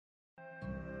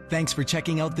Thanks for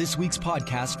checking out this week's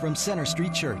podcast from Center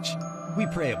Street Church. We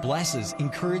pray it blesses,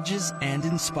 encourages, and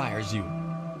inspires you.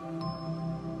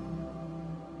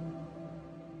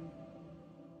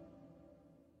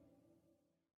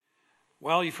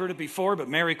 Well, you've heard it before, but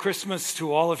Merry Christmas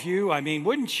to all of you. I mean,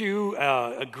 wouldn't you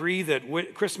agree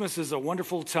that Christmas is a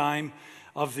wonderful time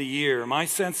of the year? My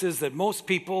sense is that most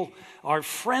people are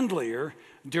friendlier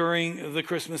during the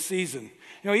Christmas season.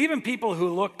 You know, even people who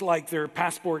look like their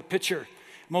passport picture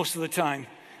most of the time,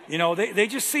 you know, they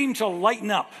just seem to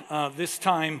lighten up this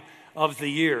time of the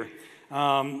year.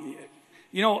 You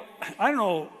know, I don't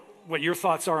know what your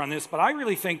thoughts are on this, but I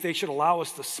really think they should allow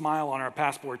us to smile on our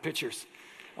passport pictures.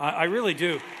 I really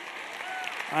do.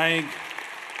 I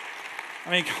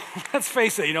mean, let's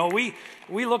face it. You know,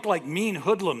 we look like mean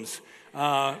hoodlums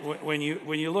when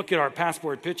you look at our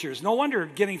passport pictures. No wonder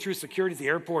getting through security at the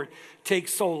airport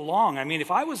takes so long. I mean, if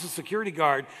I was a security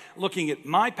guard looking at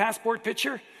my passport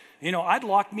picture, you know, I'd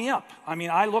lock me up. I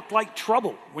mean, I look like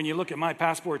trouble when you look at my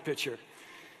passport picture.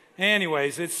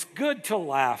 Anyways, it's good to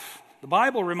laugh. The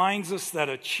Bible reminds us that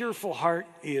a cheerful heart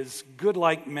is good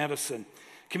like medicine.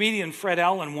 Comedian Fred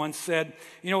Allen once said,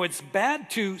 you know, it's bad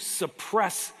to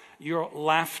suppress your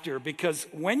laughter because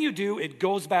when you do, it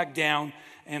goes back down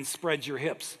and spreads your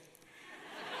hips.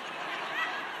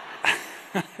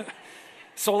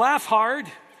 So laugh hard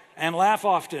and laugh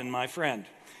often, my friend.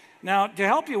 Now, to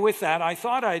help you with that, I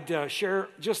thought I'd share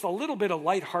just a little bit of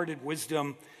lighthearted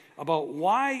wisdom about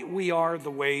why we are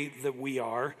the way that we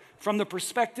are from the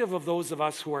perspective of those of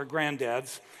us who are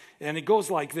granddads. And it goes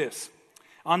like this.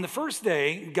 On the first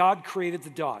day, God created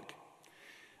the dog.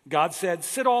 God said,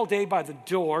 sit all day by the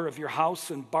door of your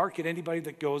house and bark at anybody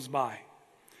that goes by.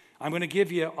 I'm going to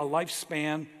give you a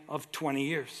lifespan of 20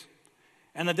 years.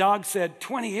 And the dog said,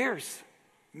 20 years?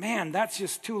 Man, that's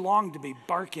just too long to be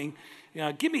barking. You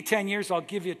know, give me 10 years, I'll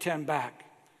give you 10 back.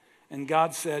 And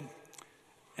God said,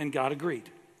 and God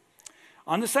agreed.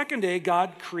 On the second day,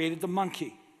 God created the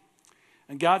monkey.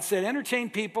 And God said, entertain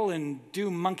people and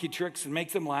do monkey tricks and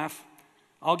make them laugh.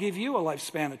 I'll give you a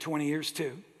lifespan of 20 years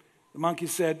too. The monkey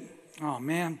said, oh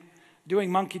man,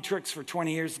 doing monkey tricks for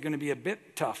 20 years is going to be a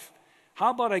bit tough.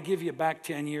 How about I give you back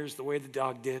 10 years the way the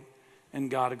dog did?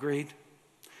 And God agreed.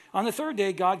 On the third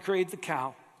day, God created the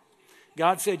cow.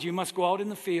 God said, you must go out in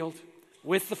the field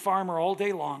with the farmer all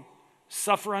day long,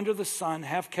 suffer under the sun,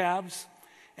 have calves,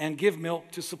 and give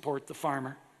milk to support the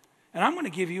farmer. And I'm going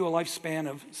to give you a lifespan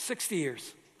of 60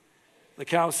 years. The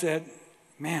cow said,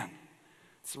 man,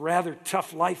 it's a rather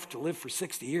tough life to live for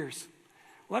 60 years.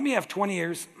 Let me have 20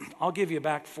 years. I'll give you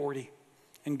back 40.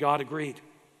 And God agreed.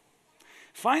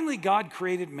 Finally, God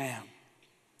created man.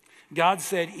 God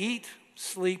said, eat,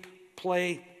 sleep,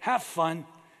 play, have fun,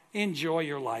 enjoy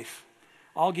your life.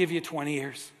 I'll give you 20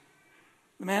 years.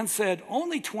 The man said,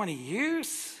 only 20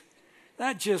 years?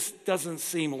 That just doesn't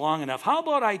seem long enough. How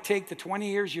about I take the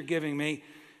 20 years you're giving me,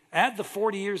 add the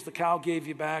 40 years the cow gave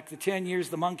you back, the 10 years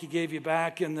the monkey gave you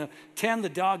back, and the 10 the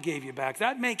dog gave you back.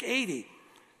 That'd make 80.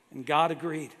 And God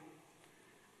agreed.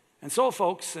 And so,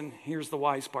 folks, and here's the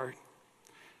wise part.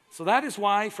 So that is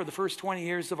why for the first 20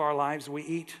 years of our lives, we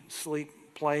eat, sleep,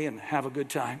 play, and have a good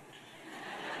time.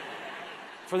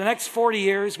 For the next 40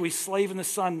 years, we slave in the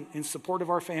sun in support of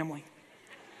our family.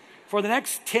 For the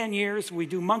next 10 years, we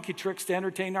do monkey tricks to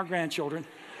entertain our grandchildren.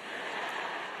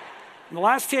 In the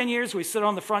last 10 years, we sit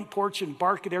on the front porch and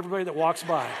bark at everybody that walks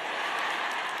by.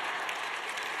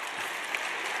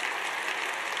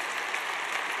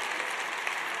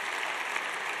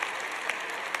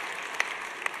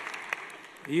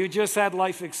 You just had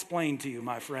life explained to you,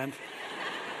 my friend.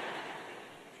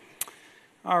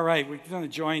 All right, we're going to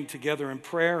join together in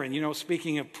prayer. And you know,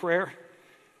 speaking of prayer,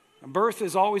 birth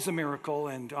is always a miracle.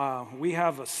 And we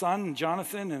have a son,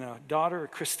 Jonathan, and a daughter,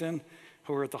 Kristen,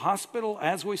 who are at the hospital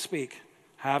as we speak,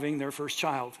 having their first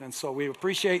child. And so we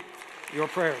appreciate your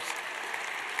prayers.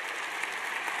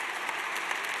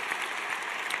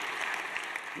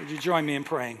 Would you join me in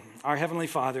praying? Our Heavenly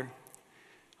Father,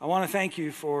 I want to thank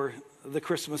you for the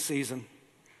Christmas season,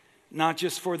 not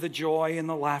just for the joy and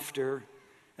the laughter,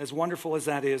 as wonderful as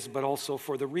that is, but also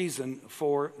for the reason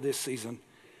for this season,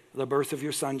 the birth of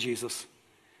your Son, Jesus.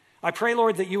 I pray,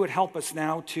 Lord, that you would help us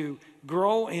now to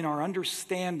grow in our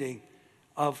understanding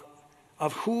of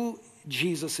who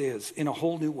Jesus is in a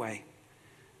whole new way,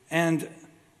 and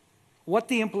what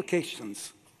the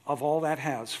implications of all that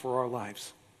has for our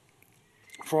lives.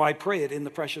 For I pray it in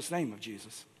the precious name of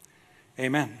Jesus.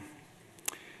 Amen.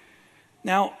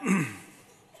 Now,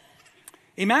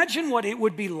 imagine what it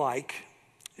would be like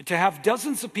to have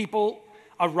dozens of people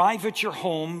arrive at your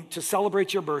home to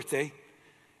celebrate your birthday,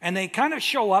 and they kind of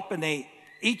show up and they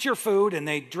eat your food and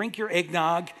they drink your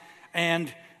eggnog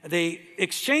and they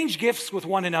exchange gifts with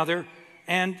one another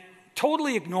and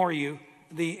totally ignore you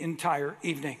the entire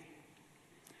evening.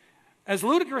 As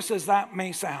ludicrous as that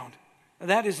may sound,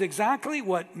 that is exactly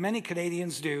what many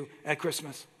Canadians do at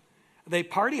Christmas. They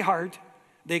party hard,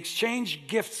 they exchange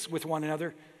gifts with one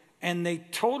another, and they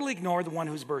totally ignore the one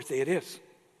whose birthday it is.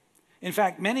 In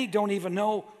fact, many don't even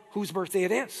know whose birthday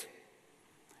it is.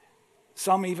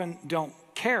 Some even don't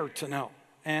care to know.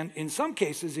 And in some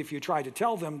cases, if you try to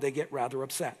tell them, they get rather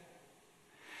upset.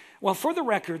 Well, for the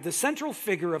record, the central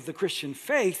figure of the Christian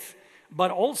faith,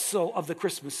 but also of the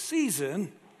Christmas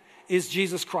season, is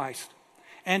Jesus Christ.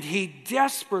 And he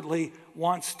desperately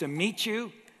wants to meet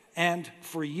you and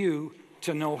for you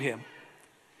to know him.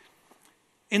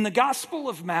 In the Gospel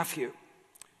of Matthew,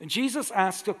 Jesus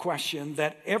asked a question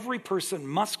that every person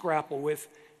must grapple with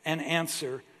and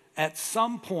answer at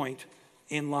some point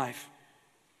in life.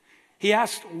 He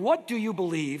asked, "What do you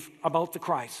believe about the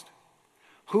Christ?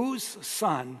 Whose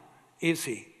son is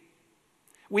he?"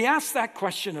 We asked that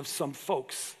question of some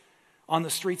folks on the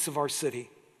streets of our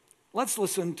city. Let's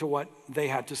listen to what they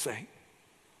had to say.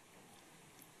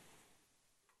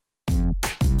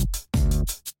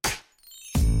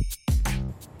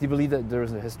 Do you believe that there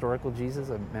was a historical Jesus,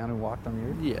 a man who walked on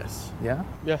the earth? Yes. Yeah?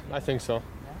 Yeah, I think so.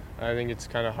 I think it's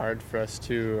kind of hard for us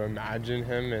to imagine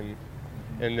him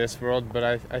in this world, but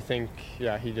I think,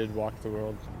 yeah, he did walk the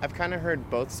world. I've kind of heard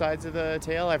both sides of the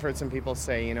tale. I've heard some people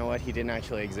say, you know what, he didn't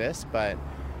actually exist, but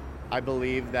I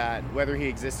believe that whether he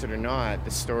existed or not,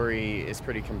 the story is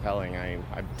pretty compelling. I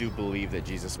do believe that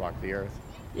Jesus walked the earth.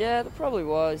 Yeah, there probably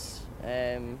was.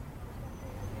 And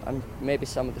maybe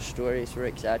some of the stories were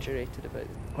exaggerated about it.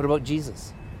 What about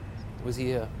Jesus? Was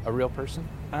he a real person?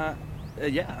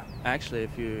 Yeah, actually,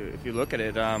 if you look at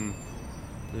it,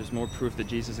 there's more proof that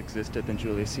Jesus existed than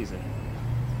Julius Caesar.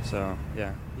 So,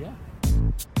 yeah. Yeah.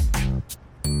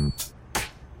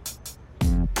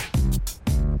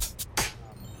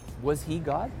 Was he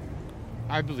God?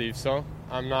 I believe so.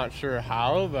 I'm not sure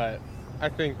how, but I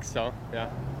think so, yeah.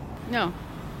 No.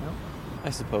 I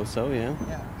suppose so, yeah.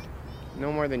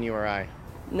 No more than you or I.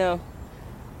 No.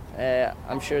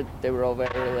 I'm sure they were all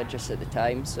very religious at the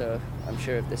time, so I'm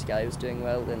sure if this guy was doing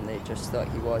well, then they just thought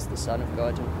he was the Son of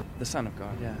God. The Son of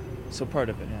God, yeah. So part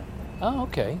of it, yeah. Oh,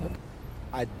 okay.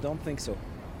 I don't think so.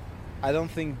 I don't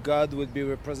think God would be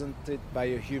represented by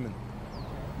a human.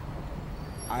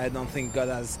 I don't think God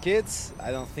has kids.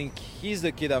 I don't think he's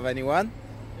the kid of anyone.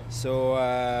 So,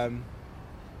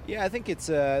 yeah, I think it's...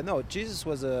 no, Jesus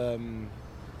was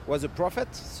a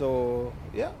prophet, so,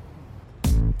 yeah.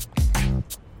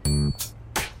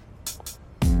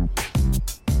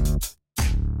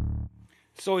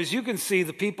 So as you can see,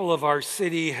 the people of our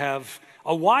city have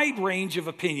a wide range of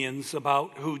opinions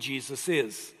about who Jesus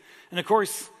is. And of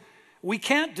course, we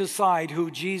can't decide who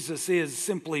Jesus is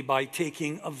simply by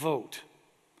taking a vote.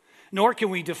 Nor can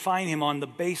we define him on the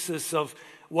basis of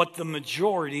what the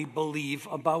majority believe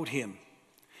about him.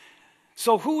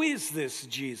 So who is this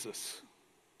Jesus?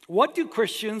 What do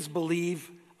Christians believe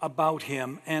about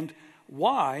him, and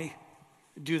why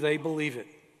do they believe it?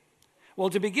 Well,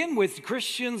 to begin with,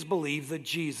 Christians believe that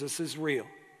Jesus is real.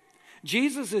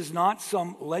 Jesus is not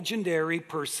some legendary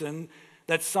person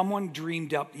that someone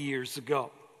dreamed up years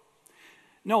ago.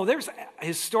 No, there's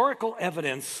historical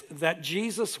evidence that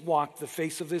Jesus walked the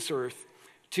face of this earth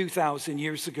 2,000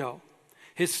 years ago.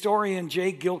 Historian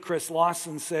J. Gilchrist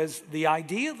Lawson says, the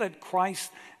idea that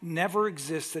Christ never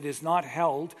existed is not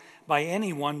held by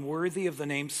anyone worthy of the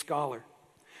name scholar.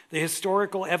 The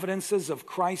historical evidences of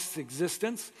Christ's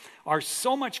existence are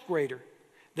so much greater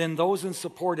than those in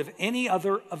support of any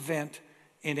other event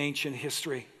in ancient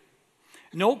history.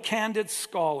 No candid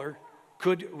scholar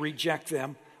could reject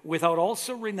them without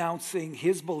also renouncing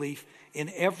his belief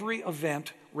in every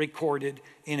event recorded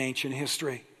in ancient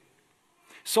history.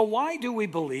 So why do we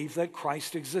believe that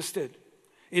Christ existed?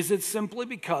 Is it simply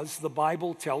because the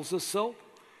Bible tells us so?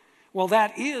 Well,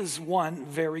 that is one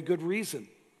very good reason.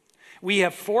 We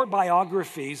have 4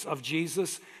 biographies of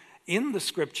Jesus in the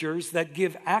scriptures that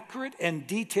give accurate and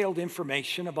detailed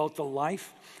information about the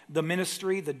life, the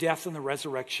ministry, the death, and the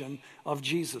resurrection of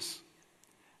Jesus.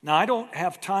 Now, I don't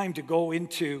have time to go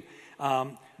into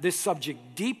this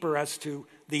subject deeper as to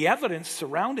the evidence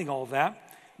surrounding all that,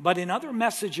 but in other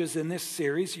messages in this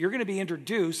series, you're going to be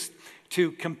introduced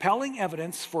to compelling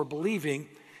evidence for believing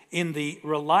in the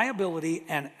reliability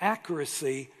and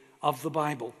accuracy of the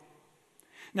Bible.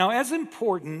 Now, as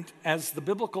important as the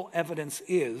biblical evidence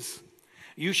is,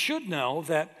 you should know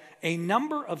that a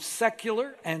number of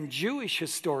secular and Jewish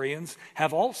historians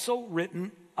have also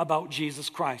written about Jesus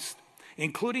Christ,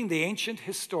 including the ancient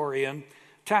historian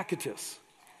Tacitus.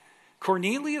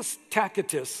 Cornelius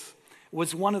Tacitus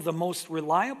was one of the most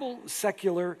reliable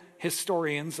secular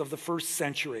historians of the first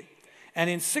century. And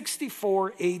in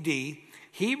 64 AD,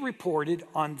 he reported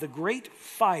on the great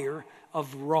fire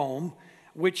of Rome,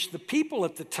 which the people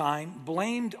at the time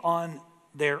blamed on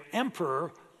their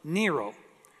emperor, Nero,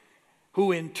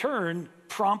 who in turn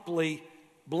promptly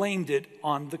blamed it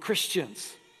on the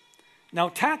Christians. Now,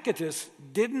 Tacitus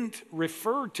didn't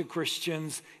refer to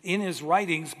Christians in his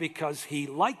writings because he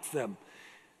liked them.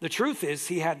 The truth is,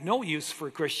 he had no use for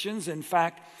Christians. In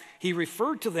fact, he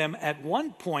referred to them at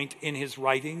one point in his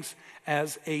writings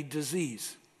as a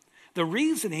disease. The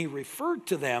reason he referred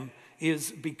to them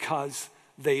is because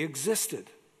they existed.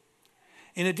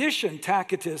 In addition,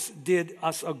 Tacitus did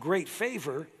us a great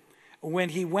favor when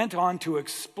he went on to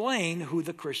explain who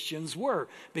the Christians were,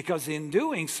 because in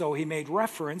doing so, he made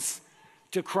reference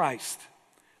to Christ.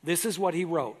 This is what he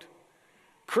wrote.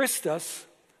 Christus,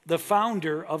 the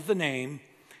founder of the name,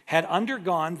 had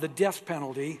undergone the death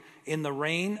penalty in the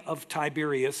reign of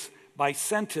Tiberius by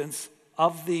sentence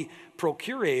of the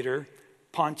procurator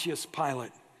Pontius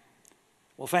Pilate.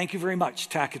 Well, thank you very much,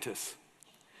 Tacitus.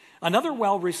 Another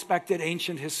well-respected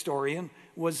ancient historian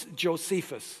was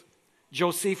Josephus.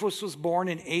 Josephus was born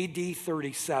in AD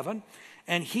 37,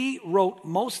 and he wrote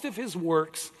most of his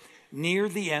works near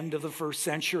the end of the first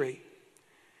century.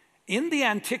 In the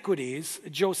Antiquities,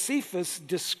 Josephus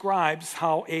describes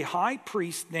how a high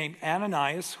priest named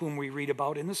Ananias, whom we read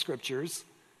about in the scriptures,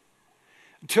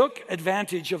 took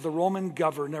advantage of the Roman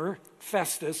governor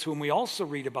Festus, whom we also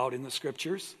read about in the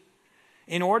scriptures,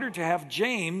 in order to have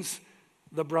James,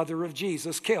 the brother of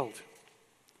Jesus, killed.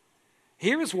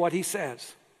 Here is what he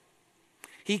says.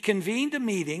 He convened a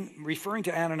meeting, referring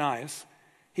to Ananias,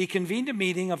 he convened a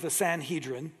meeting of the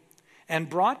Sanhedrin and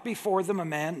brought before them a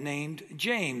man named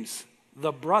James,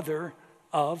 the brother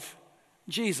of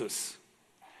Jesus,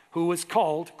 who was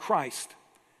called Christ,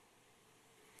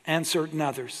 and certain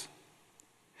others.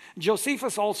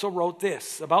 Josephus also wrote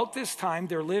this. About this time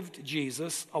there lived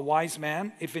Jesus, a wise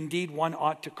man, if indeed one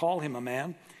ought to call him a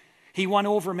man. He won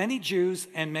over many Jews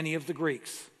and many of the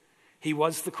Greeks. He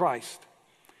was the Christ.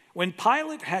 When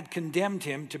Pilate had condemned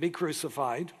him to be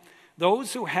crucified,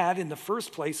 those who had in the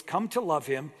first place come to love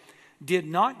him did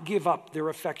not give up their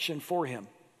affection for him.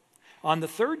 On the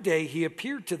third day he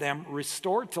appeared to them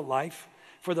restored to life,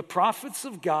 for the prophets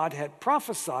of God had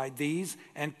prophesied these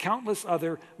and countless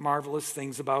other marvelous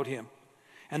things about him.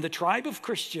 And the tribe of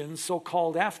Christians, so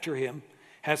called after him,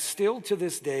 has still to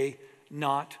this day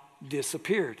not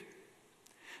disappeared.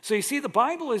 So you see, the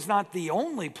Bible is not the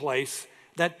only place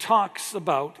that talks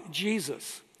about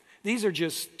Jesus. These are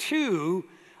just two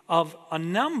of a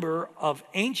number of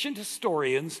ancient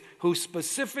historians who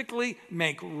specifically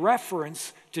make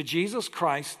reference to Jesus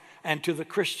Christ and to the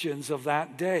Christians of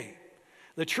that day.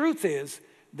 The truth is,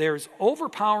 there's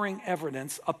overpowering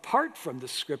evidence apart from the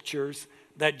scriptures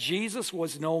that Jesus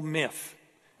was no myth,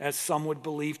 as some would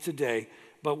believe today,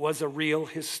 but was a real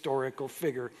historical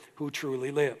figure who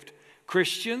truly lived.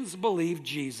 Christians believe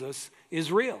Jesus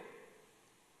is real.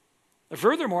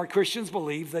 Furthermore, Christians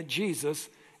believe that Jesus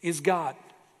is God.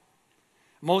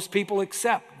 Most people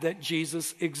accept that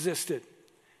Jesus existed,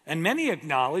 and many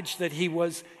acknowledge that he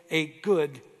was a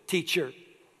good teacher.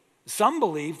 Some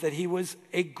believe that he was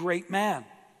a great man,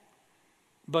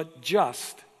 but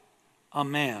just a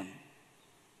man.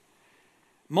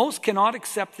 Most cannot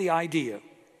accept the idea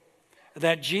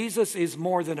that Jesus is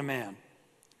more than a man,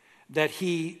 that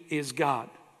he is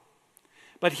God.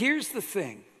 But here's the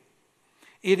thing.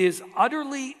 It is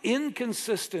utterly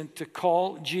inconsistent to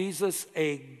call Jesus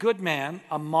a good man,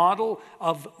 a model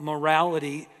of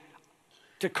morality,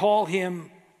 to call him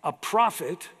a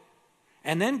prophet,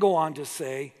 and then go on to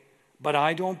say, but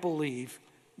I don't believe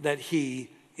that he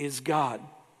is God.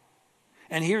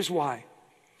 And here's why.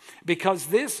 Because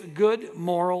this good,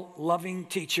 moral, loving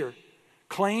teacher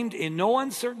claimed in no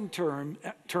uncertain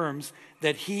terms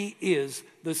that he is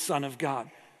the Son of God.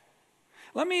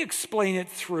 Let me explain it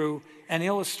through an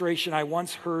illustration I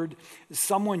once heard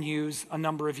someone use a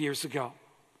number of years ago.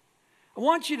 I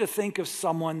want you to think of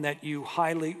someone that you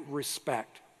highly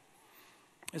respect.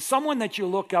 Someone that you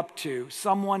look up to,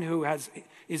 someone who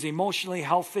is emotionally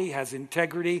healthy, has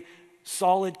integrity,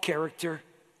 solid character.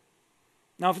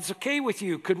 Now, if it's okay with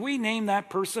you, could we name that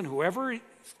person, whoever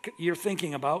you're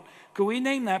thinking about, could we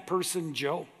name that person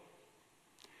Joe?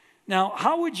 Now,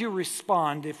 how would you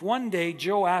respond if one day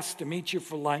Joe asked to meet you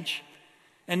for lunch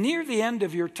and near the end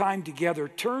of your time together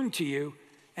turned to you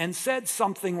and said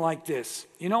something like this?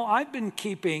 You know, I've been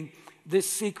keeping this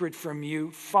secret from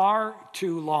you far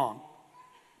too long,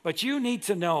 but you need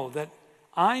to know that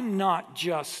I'm not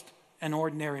just an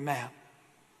ordinary man.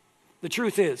 The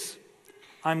truth is,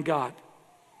 I'm God.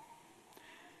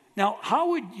 Now,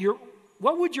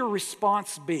 what would your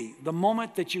response be the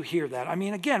moment that you hear that? I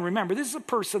mean, again, remember, this is a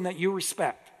person that you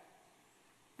respect.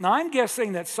 Now, I'm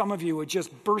guessing that some of you would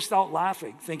just burst out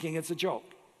laughing, thinking it's a joke.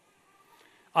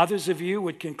 Others of you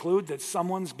would conclude that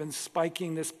someone's been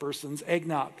spiking this person's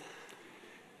eggnog.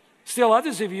 Still,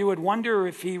 others of you would wonder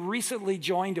if he recently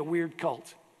joined a weird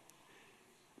cult.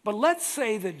 But let's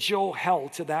say that Joe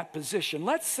held to that position.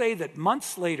 Let's say that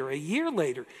months later, a year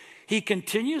later, he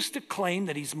continues to claim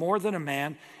that he's more than a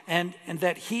man and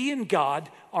that he and God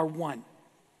are one.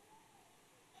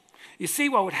 You see,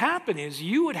 what would happen is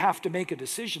you would have to make a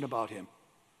decision about him.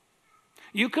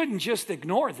 You couldn't just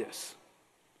ignore this.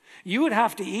 You would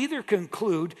have to either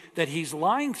conclude that he's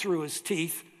lying through his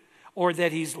teeth, or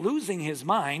that he's losing his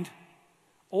mind,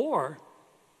 or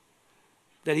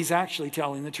that he's actually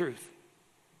telling the truth.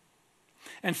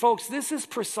 And folks, this is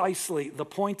precisely the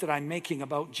point that I'm making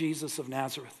about Jesus of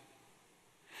Nazareth.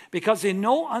 Because in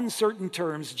no uncertain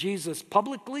terms, Jesus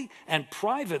publicly and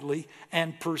privately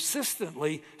and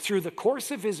persistently through the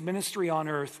course of his ministry on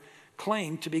earth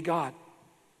claimed to be God.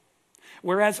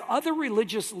 Whereas other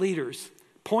religious leaders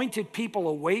pointed people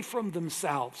away from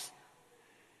themselves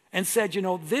and said,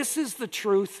 this is the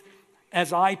truth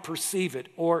as I perceive it,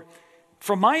 or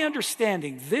from my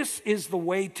understanding, this is the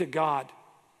way to God,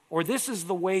 or this is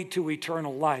the way to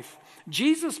eternal life.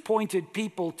 Jesus pointed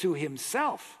people to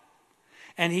himself,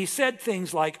 and he said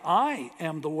things like, I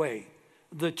am the way,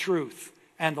 the truth,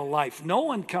 and the life. No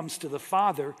one comes to the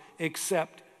Father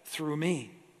except through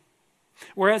me.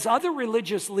 Whereas other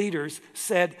religious leaders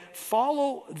said,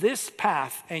 follow this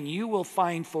path and you will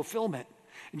find fulfillment.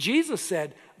 Jesus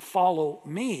said, follow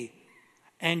me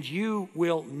and you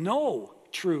will know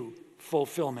true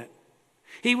fulfillment.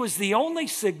 He was the only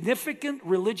significant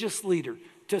religious leader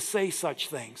to say such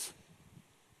things.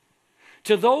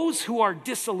 To those who are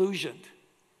disillusioned,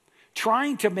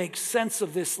 trying to make sense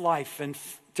of this life and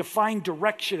to find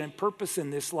direction and purpose in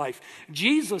this life,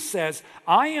 Jesus says,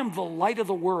 I am the light of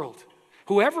the world.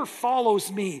 Whoever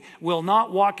follows me will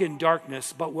not walk in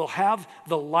darkness, but will have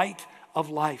the light of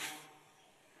life.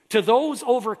 To those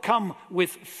overcome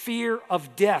with fear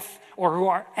of death, or who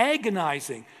are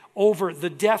agonizing over the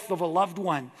death of a loved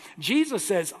one, Jesus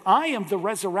says, I am the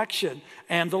resurrection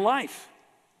and the life.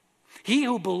 He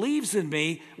who believes in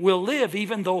me will live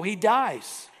even though he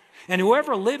dies. And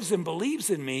whoever lives and believes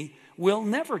in me will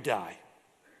never die.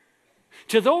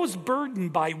 To those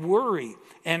burdened by worry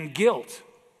and guilt,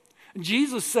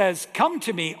 Jesus says, come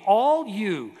to me, all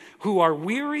you who are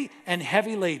weary and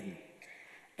heavy laden,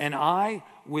 and I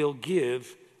will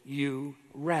give you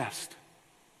rest.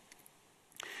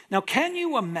 Now, can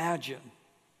you imagine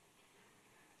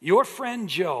your friend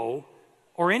Joe,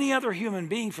 or any other human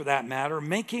being for that matter,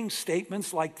 making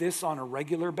statements like this on a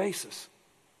regular basis?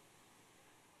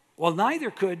 Well,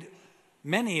 neither could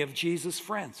many of Jesus'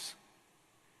 friends.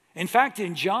 In fact,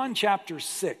 in John chapter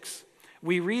 6,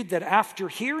 we read that after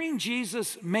hearing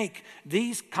Jesus make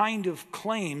these kind of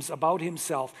claims about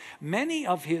himself, many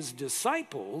of his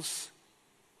disciples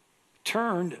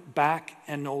turned back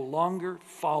and no longer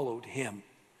followed him.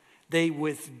 They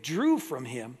withdrew from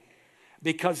him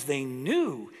because they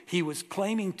knew he was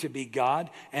claiming to be God,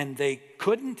 and they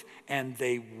couldn't and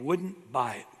they wouldn't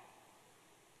buy it.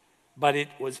 But it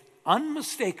was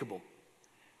unmistakable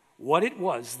what it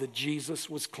was that Jesus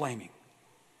was claiming.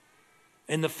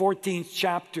 In the 14th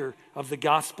chapter of the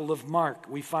Gospel of Mark,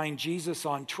 we find Jesus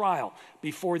on trial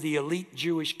before the elite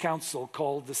Jewish council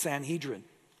called the Sanhedrin.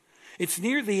 It's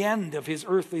near the end of his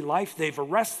earthly life. They've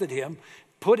arrested him,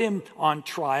 put him on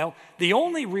trial. The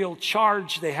only real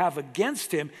charge they have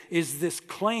against him is this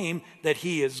claim that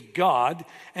he is God.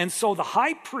 And so the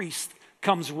high priest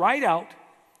comes right out,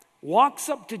 walks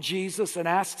up to Jesus and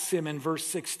asks him in verse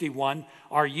 61,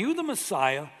 are you the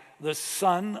Messiah, the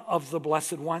Son of the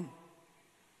Blessed One?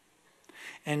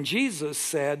 And Jesus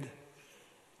said,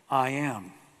 I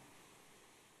am.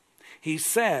 He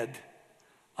said,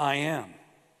 I am.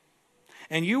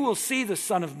 And you will see the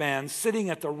Son of Man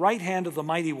sitting at the right hand of the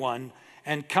Mighty One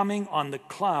and coming on the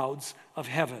clouds of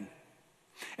heaven.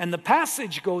 And the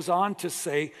passage goes on to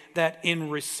say that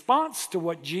in response to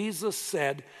what Jesus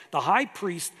said, the high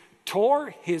priest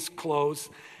tore his clothes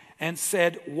and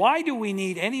said, why do we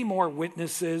need any more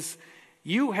witnesses?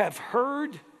 You have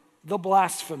heard the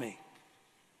blasphemy.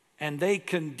 And they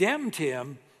condemned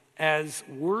him as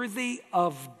worthy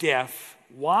of death.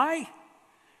 Why?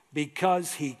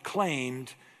 Because he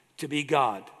claimed to be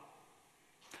God.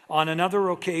 On another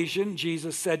occasion,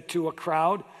 Jesus said to a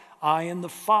crowd, I and the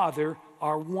Father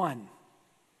are one.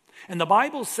 And the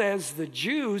Bible says the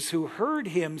Jews who heard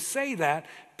him say that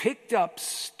picked up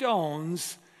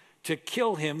stones to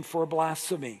kill him for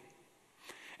blasphemy.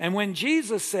 And when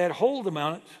Jesus said, hold a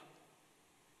minute,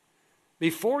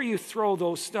 before you throw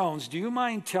those stones, do you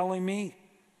mind telling me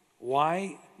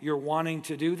why you're wanting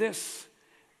to do this?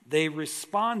 They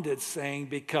responded saying,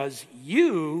 because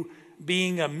you,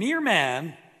 being a mere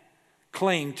man,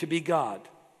 claim to be God.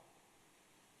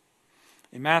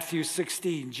 In Matthew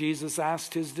 16, Jesus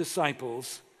asked his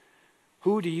disciples,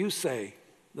 who do you say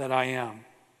that I am?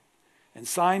 And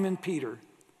Simon Peter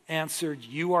answered,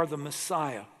 you are the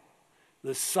Messiah,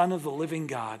 the Son of the living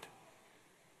God.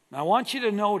 Now I want you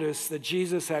to notice that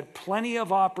Jesus had plenty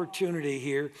of opportunity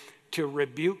here to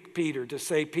rebuke Peter, to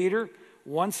say, Peter,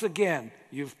 once again,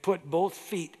 you've put both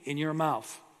feet in your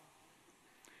mouth.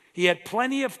 He had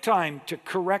plenty of time to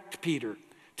correct Peter,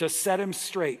 to set him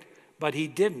straight, but he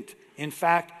didn't. In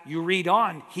fact, you read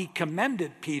on, he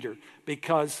commended Peter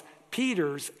because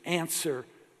Peter's answer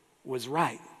was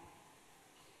right.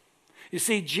 You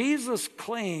see, Jesus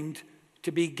claimed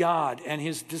to be God, and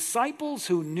his disciples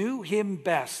who knew him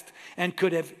best and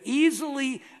could have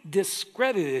easily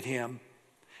discredited him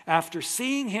after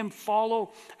seeing him following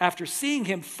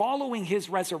his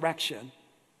resurrection,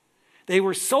 they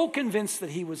were so convinced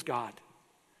that he was God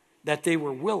that they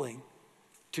were willing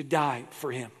to die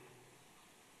for him.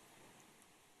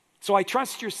 So I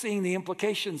trust you're seeing the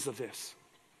implications of this.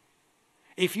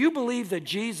 If you believe that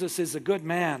Jesus is a good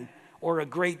man or a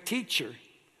great teacher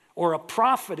or a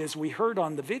prophet, as we heard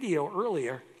on the video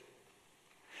earlier,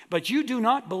 but you do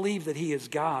not believe that he is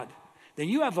God, then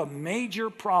you have a major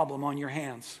problem on your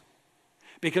hands,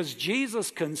 because Jesus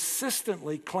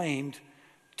consistently claimed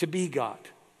to be God.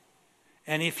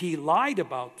 And if he lied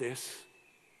about this,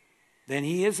 then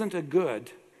he isn't a good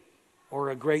or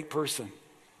a great person.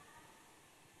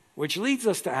 Which leads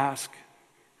us to ask,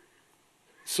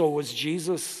 so was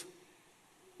Jesus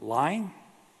lying?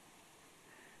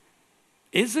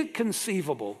 Is it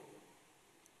conceivable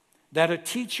that a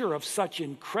teacher of such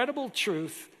incredible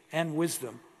truth and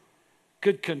wisdom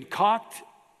could concoct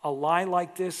a lie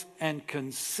like this and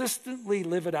consistently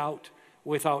live it out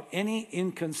without any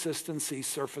inconsistency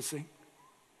surfacing?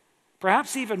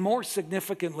 Perhaps even more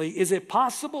significantly, is it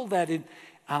possible that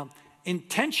an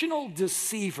intentional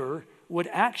deceiver would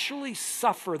actually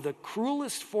suffer the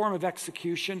cruelest form of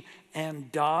execution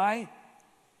and die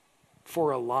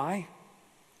for a lie?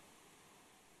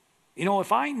 You know,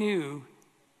 if I knew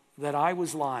that I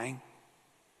was lying,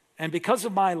 and because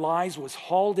of my lies was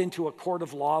hauled into a court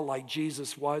of law like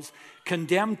Jesus was,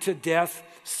 condemned to death,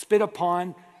 spit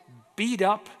upon, beat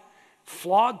up,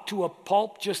 flogged to a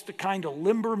pulp just to kind of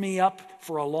limber me up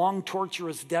for a long,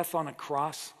 torturous death on a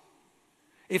cross,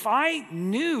 if I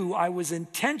knew I was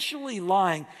intentionally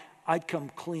lying, I'd come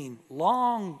clean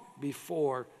long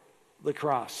before the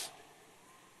cross.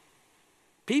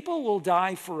 People will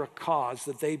die for a cause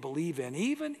that they believe in,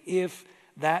 even if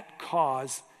that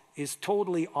cause is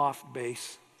totally off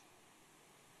base.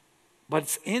 But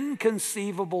it's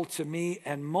inconceivable to me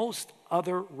and most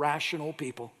other rational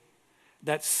people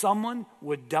that someone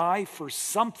would die for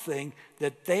something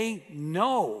that they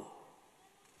know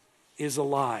is a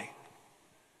lie.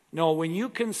 No, when you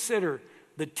consider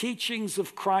the teachings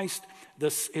of Christ,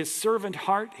 his servant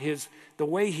heart, the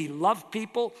way he loved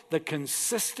people, the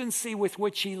consistency with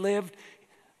which he lived,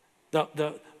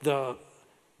 the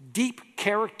deep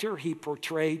character he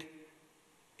portrayed,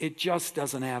 it just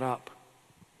doesn't add up.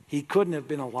 He couldn't have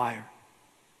been a liar.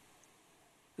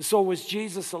 So was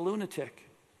Jesus a lunatic?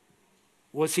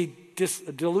 Was he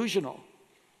delusional?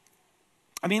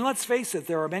 I mean, let's face it,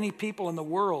 there are many people in the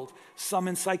world, some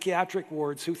in psychiatric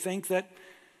wards, who think that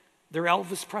they're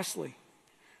Elvis Presley,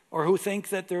 or who think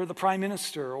that they're the Prime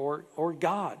Minister or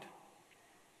God.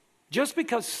 Just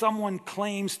because someone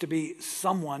claims to be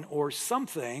someone or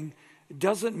something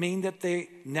doesn't mean that they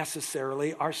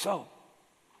necessarily are so.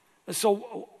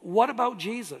 So what about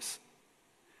Jesus?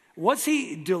 Was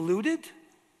he deluded,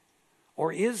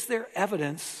 or is there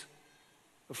evidence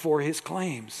for his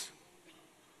claims?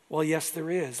 Well, yes, there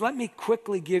is. Let me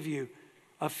quickly give you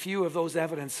a few of those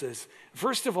evidences.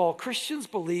 First of all, Christians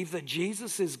believe that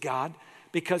Jesus is God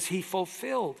because he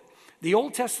fulfilled the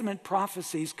Old Testament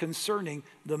prophecies concerning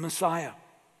the Messiah.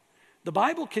 The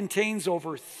Bible contains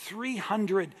over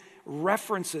 300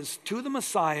 references to the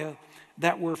Messiah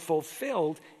that were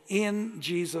fulfilled in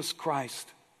Jesus Christ.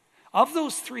 Of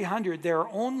those 300, there are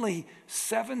only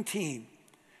 17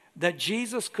 that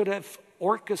Jesus could have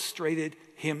orchestrated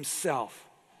himself,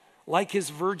 like his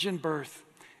virgin birth,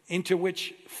 into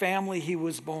which family he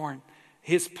was born,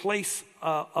 his place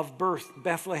of birth,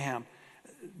 Bethlehem,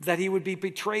 that he would be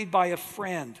betrayed by a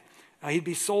friend, he'd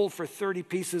be sold for 30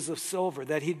 pieces of silver,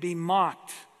 that he'd be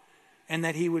mocked, and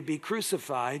that he would be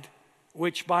crucified,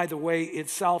 which, by the way,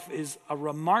 itself is a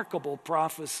remarkable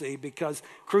prophecy because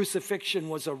crucifixion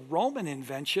was a Roman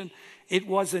invention. It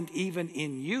wasn't even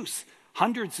in use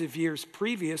hundreds of years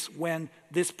previous when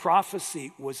this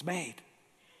prophecy was made.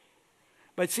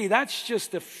 But see, that's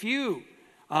just a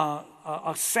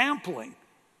sampling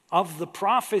of the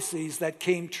prophecies that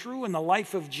came true in the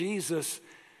life of Jesus.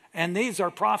 And these are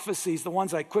prophecies, the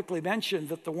ones I quickly mentioned,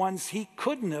 that the ones he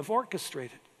couldn't have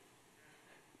orchestrated.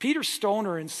 Peter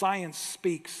Stoner in Science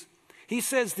Speaks, he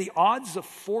says the odds of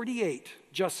 48,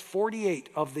 just 48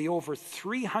 of the over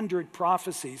 300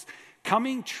 prophecies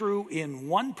coming true in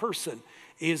one person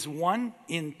is 1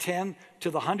 in 10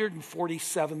 to the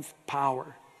 147th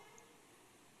power.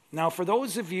 Now, for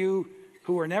those of you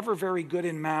who are never very good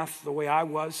in math the way I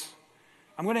was,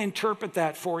 I'm going to interpret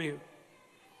that for you.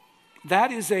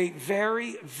 That is a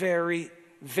very, very,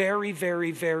 very,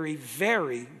 very, very,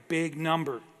 very big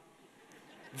number.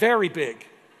 Very big.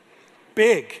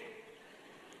 Big.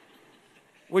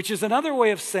 Which is another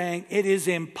way of saying it is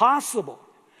impossible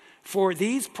for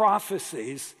these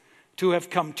prophecies to have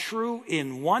come true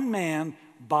in one man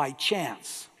by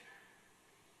chance.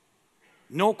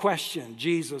 No question,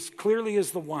 Jesus clearly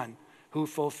is the one who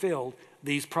fulfilled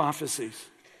these prophecies.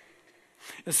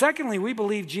 And secondly, we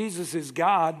believe Jesus is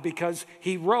God because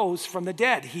he rose from the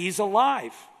dead. He's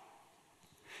alive.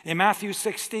 In Matthew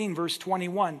 16, verse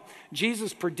 21,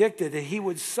 Jesus predicted that he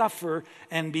would suffer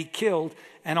and be killed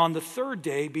and on the third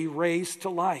day be raised to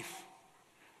life.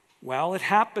 Well, it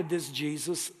happened as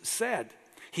Jesus said.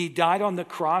 He died on the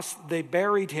cross. They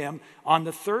buried him. On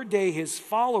the third day, his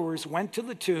followers went to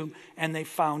the tomb and they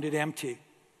found it empty.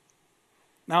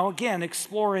 Now again,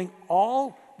 exploring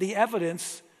all the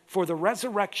evidence for the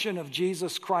resurrection of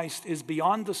Jesus Christ is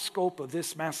beyond the scope of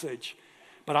this message.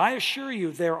 But I assure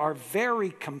you there are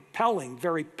very compelling,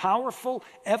 very powerful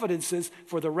evidences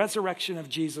for the resurrection of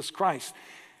Jesus Christ.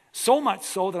 So much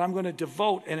so that I'm going to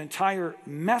devote an entire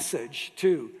message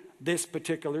to this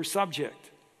particular subject.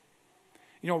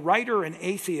 You know, writer and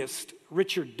atheist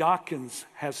Richard Dawkins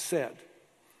has said,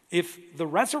 if the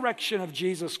resurrection of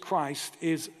Jesus Christ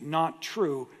is not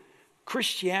true,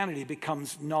 Christianity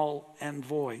becomes null and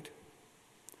void.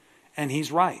 And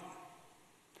he's right.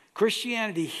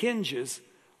 Christianity hinges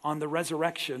on the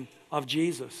resurrection of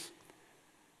Jesus.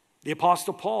 The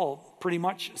Apostle Paul pretty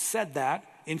much said that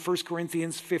in 1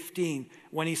 Corinthians 15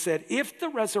 when he said, if the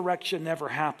resurrection never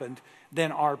happened,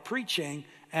 then our preaching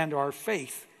and our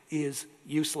faith is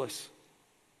useless.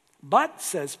 But,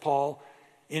 says Paul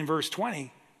in verse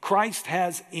 20, Christ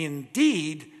has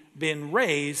indeed been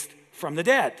raised from the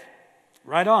dead.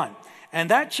 Right on. And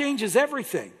that changes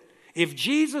everything. If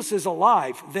Jesus is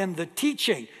alive, then the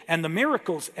teaching and the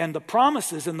miracles and the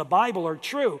promises in the Bible are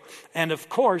true. And of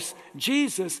course,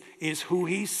 Jesus is who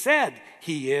he said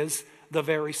he is, the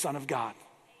very Son of God.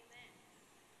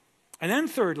 And then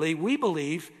thirdly, we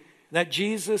believe that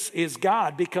Jesus is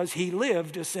God because he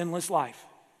lived a sinless life.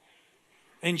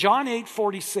 In John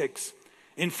 8:46,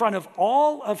 in front of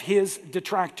all of his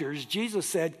detractors, Jesus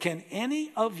said, can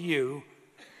any of you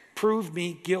prove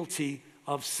me guilty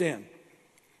of sin?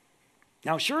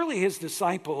 Now, surely his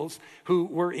disciples, who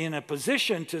were in a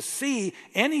position to see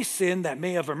any sin that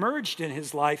may have emerged in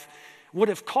his life, would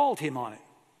have called him on it.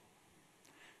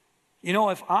 You know,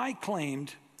 if I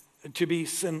claimed to be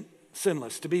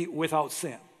sinless, to be without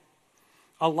sin,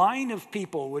 a line of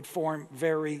people would form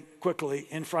very quickly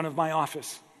in front of my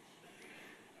office.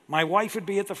 My wife would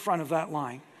be at the front of that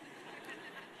line,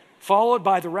 followed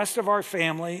by the rest of our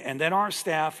family and then our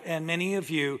staff and many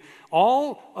of you.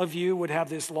 All of you would have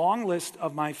this long list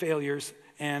of my failures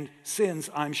and sins,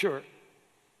 I'm sure.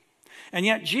 And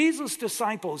yet Jesus'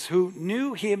 disciples who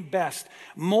knew him best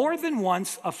more than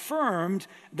once affirmed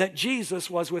that Jesus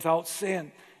was without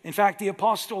sin. In fact, the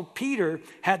Apostle Peter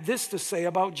had this to say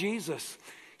about Jesus.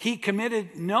 He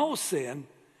committed no sin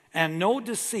and no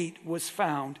deceit was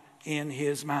found in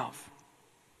his mouth.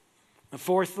 And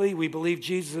fourthly, we believe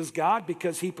Jesus is God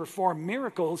because he performed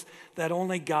miracles that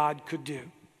only God could do.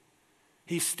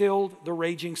 He stilled the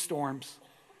raging storms.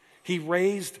 He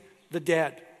raised the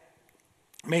dead,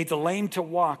 made the lame to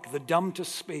walk, the dumb to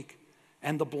speak,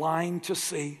 and the blind to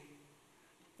see.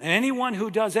 And anyone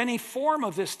who does any form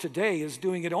of this today is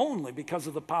doing it only because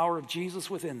of the power of Jesus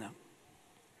within them.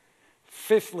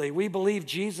 Fifthly, we believe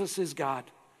Jesus is God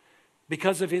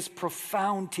because of his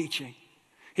profound teaching.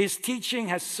 His teaching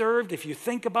has served, if you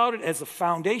think about it, as a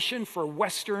foundation for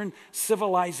Western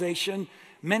civilization.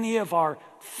 Many of our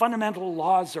fundamental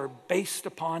laws are based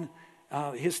upon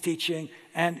his teaching,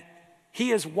 and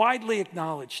he is widely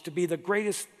acknowledged to be the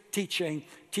greatest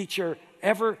teacher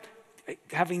ever,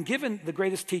 having given the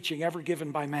greatest teaching ever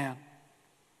given by man.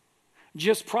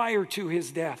 Just prior to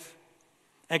his death,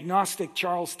 agnostic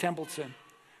Charles Templeton,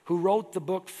 who wrote the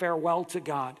book Farewell to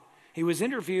God, he was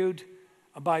interviewed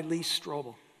by Lee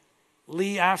Strobel.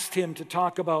 Lee asked him to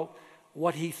talk about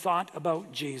what he thought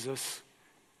about Jesus.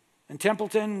 And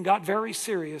Templeton got very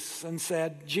serious and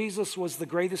said, Jesus was the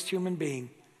greatest human being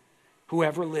who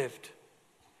ever lived.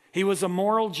 He was a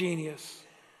moral genius.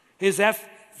 His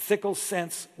ethical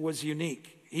sense was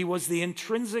unique. He was the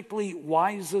intrinsically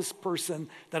wisest person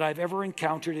that I've ever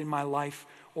encountered in my life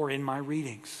or in my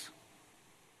readings.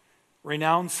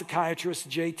 Renowned psychiatrist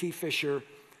J.T. Fisher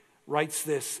writes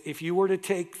this: if you were to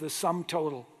take the sum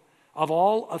total of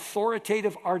all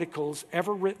authoritative articles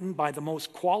ever written by the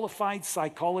most qualified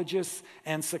psychologists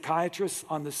and psychiatrists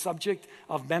on the subject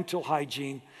of mental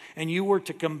hygiene, and you were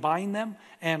to combine them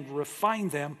and refine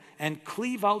them and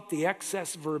cleave out the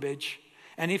excess verbiage,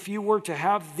 and if you were to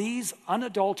have these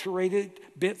unadulterated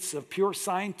bits of pure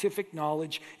scientific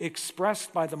knowledge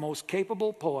expressed by the most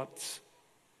capable poets,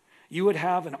 you would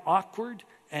have an awkward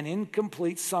and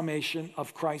incomplete summation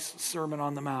of Christ's Sermon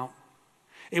on the Mount.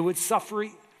 It would suffer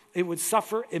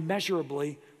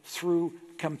immeasurably through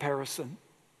comparison.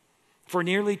 For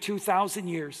nearly 2,000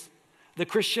 years, the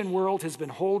Christian world has been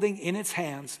holding in its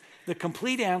hands the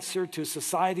complete answer to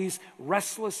society's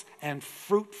restless and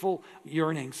fruitful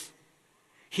yearnings.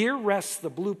 Here rests the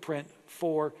blueprint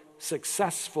for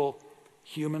successful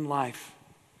human life.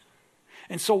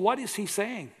 And so what is he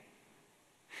saying?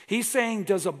 He's saying,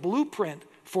 does a blueprint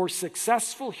for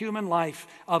successful human life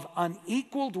of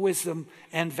unequaled wisdom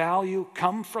and value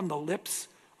come from the lips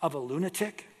of a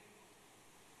lunatic?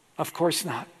 Of course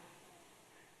not.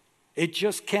 It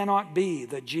just cannot be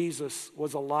that Jesus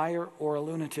was a liar or a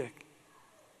lunatic.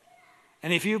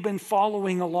 And if you've been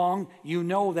following along, you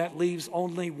know that leaves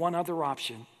only one other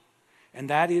option, and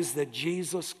that is that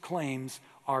Jesus' claims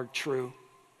are true.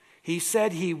 He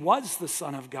said he was the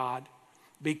Son of God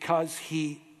because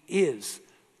he is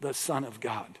the Son of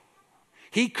God.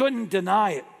 He couldn't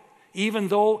deny it, even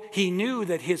though he knew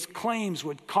that his claims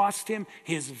would cost him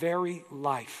his very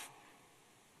life.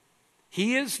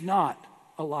 He is not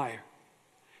a liar.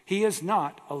 He is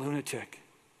not a lunatic.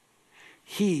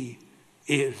 He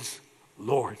is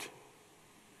Lord.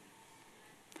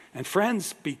 And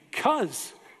friends,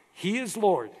 because he is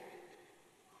Lord,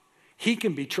 he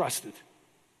can be trusted.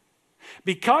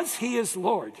 Because he is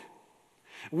Lord,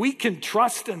 we can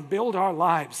trust and build our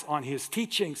lives on his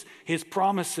teachings, his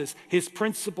promises, his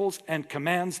principles and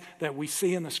commands that we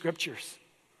see in the scriptures.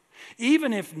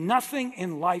 Even if nothing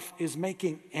in life is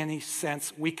making any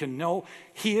sense, we can know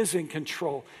he is in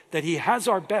control, that he has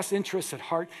our best interests at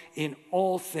heart in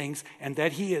all things, and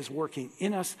that he is working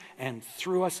in us and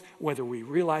through us, whether we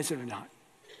realize it or not.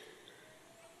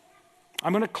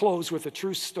 I'm going to close with a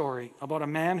true story about a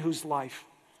man whose life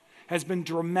has been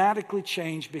dramatically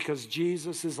changed because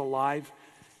Jesus is alive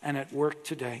and at work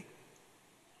today.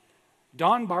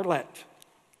 Don Bartlett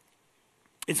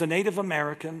is a Native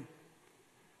American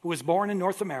who was born in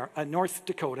North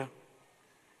Dakota,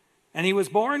 and he was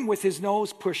born with his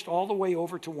nose pushed all the way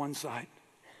over to one side,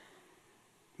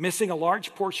 missing a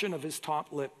large portion of his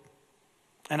top lip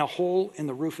and a hole in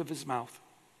the roof of his mouth.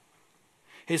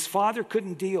 His father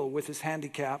couldn't deal with his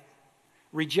handicap,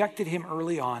 rejected him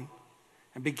early on,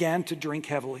 and began to drink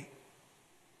heavily.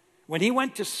 When he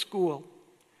went to school,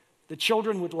 the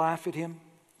children would laugh at him,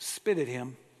 spit at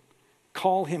him,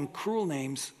 call him cruel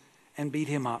names, and beat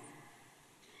him up.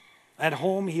 At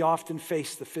home, he often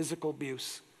faced the physical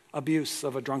abuse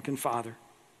of a drunken father,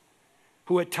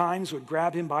 who at times would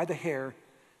grab him by the hair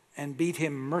and beat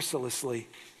him mercilessly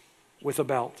with a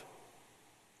belt.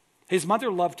 His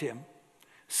mother loved him,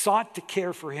 sought to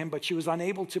care for him, but she was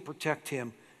unable to protect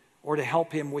him or to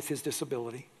help him with his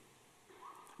disability.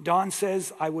 Don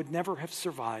says, I would never have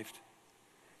survived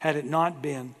had it not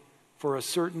been for a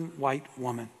certain white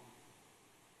woman.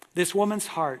 This woman's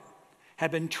heart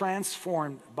had been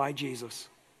transformed by Jesus.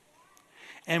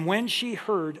 And when she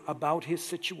heard about his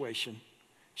situation,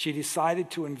 she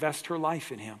decided to invest her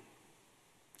life in him.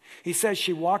 He says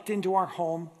she walked into our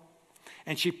home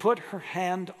and she put her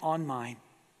hand on mine.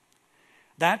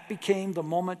 That became the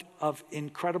moment of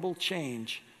incredible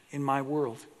change in my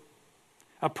world.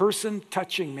 A person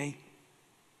touching me,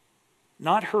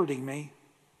 not hurting me,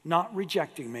 not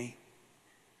rejecting me,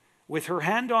 with her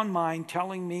hand on mine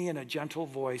telling me in a gentle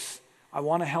voice, I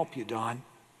want to help you, Don.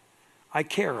 I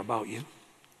care about you.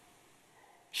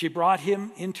 She brought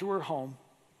him into her home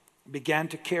and began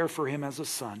to care for him as a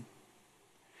son.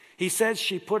 He says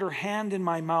she put her hand in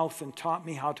my mouth and taught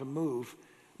me how to move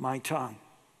my tongue,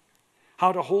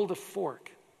 how to hold a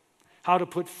fork, how to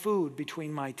put food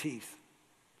between my teeth.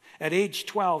 At age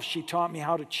 12, she taught me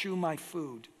how to chew my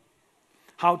food,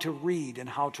 how to read and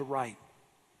how to write.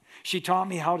 She taught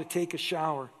me how to take a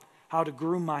shower, how to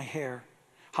groom my hair,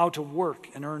 how to work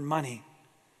and earn money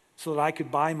so that I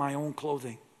could buy my own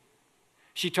clothing.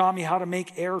 She taught me how to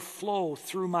make air flow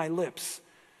through my lips,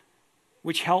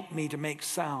 which helped me to make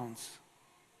sounds.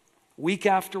 Week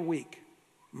after week,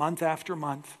 month after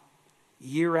month,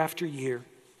 year after year,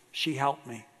 she helped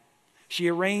me. She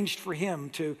arranged for him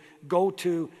to go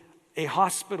to a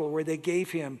hospital where they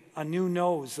gave him a new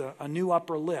nose, a new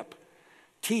upper lip,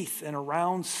 teeth, and a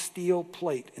round steel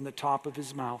plate in the top of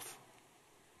his mouth.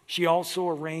 She also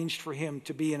arranged for him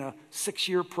to be in a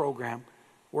 6-year program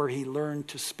where he learned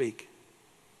to speak.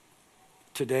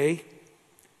 Today,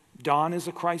 Don is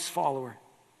a Christ follower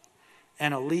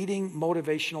and a leading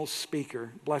motivational speaker,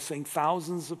 blessing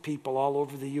thousands of people all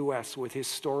over the U.S. with his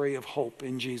story of hope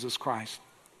in Jesus Christ.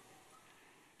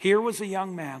 Here was a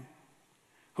young man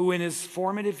who in his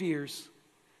formative years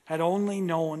had only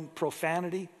known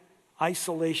profanity,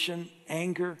 isolation,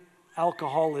 anger,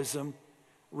 alcoholism,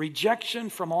 rejection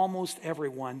from almost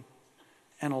everyone,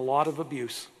 and a lot of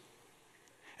abuse.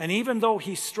 And even though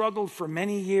he struggled for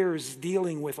many years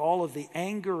dealing with all of the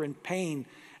anger and pain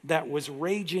that was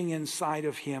raging inside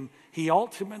of him, he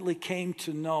ultimately came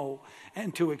to know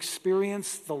and to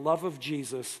experience the love of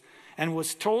Jesus and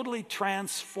was totally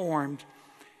transformed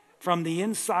from the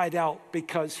inside out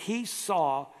because he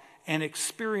saw and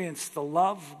experienced the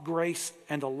love, grace,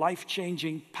 and the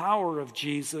life-changing power of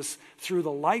Jesus through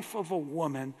the life of a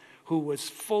woman who was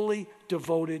fully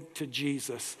devoted to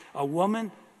Jesus. A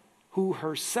woman who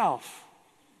herself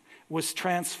was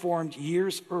transformed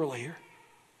years earlier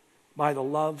by the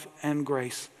love and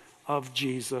grace of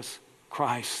Jesus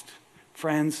Christ.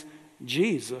 Friends,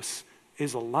 Jesus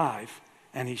is alive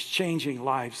and he's changing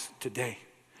lives today.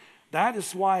 That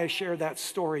is why I share that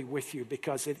story with you,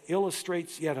 because it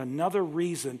illustrates yet another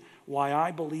reason why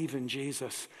I believe in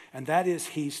Jesus, and that is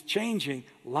he's changing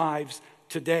lives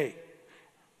today.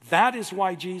 That is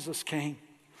why Jesus came.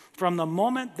 From the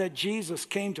moment that Jesus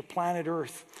came to planet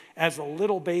Earth as a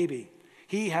little baby,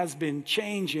 he has been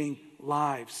changing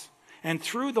lives. And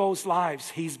through those lives,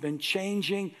 he's been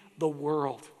changing the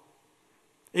world.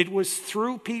 It was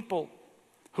through people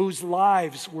whose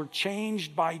lives were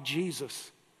changed by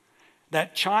Jesus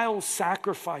that child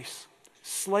sacrifice,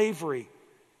 slavery,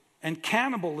 and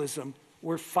cannibalism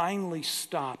were finally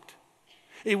stopped.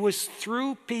 It was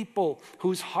through people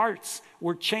whose hearts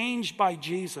were changed by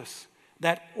Jesus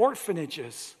that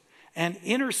orphanages and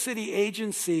inner city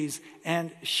agencies and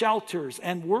shelters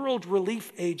and world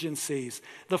relief agencies,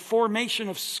 the formation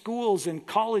of schools and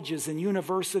colleges and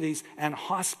universities and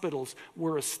hospitals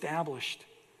were established.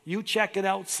 You check it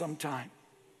out sometime.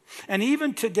 And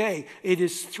even today, it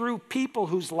is through people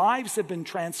whose lives have been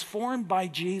transformed by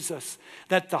Jesus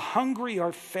that the hungry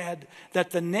are fed,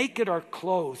 that the naked are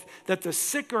clothed, that the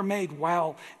sick are made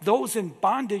well, those in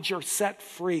bondage are set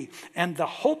free, and the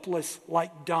hopeless,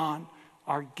 like Don,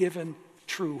 are given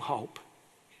true hope.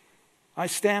 I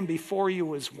stand before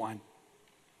you as one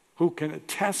who can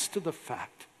attest to the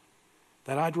fact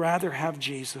that I'd rather have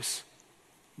Jesus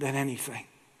than anything.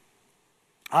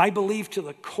 I believe to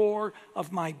the core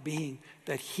of my being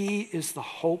that he is the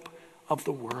hope of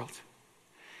the world.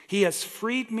 He has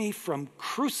freed me from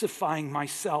crucifying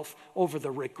myself over the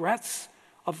regrets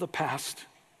of the past.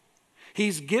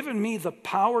 He's given me the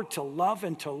power to love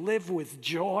and to live with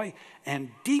joy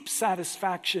and deep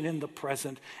satisfaction in the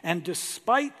present. And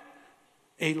despite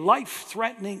a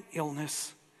life-threatening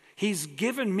illness, he's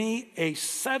given me a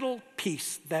settled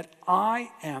peace that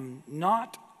I am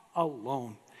not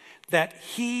alone, that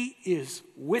he is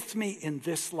with me in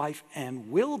this life and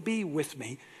will be with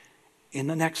me in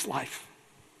the next life.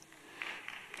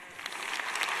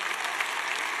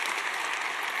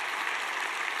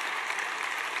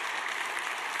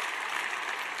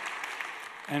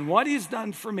 And what he's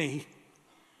done for me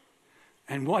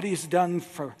and what he's done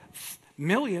for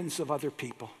millions of other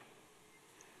people,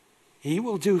 he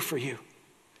will do for you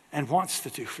and wants to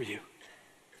do for you.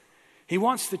 He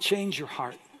wants to change your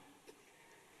heart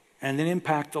and then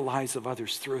impact the lives of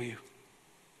others through you.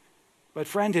 But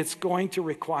friend, it's going to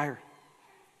require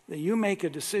that you make a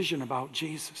decision about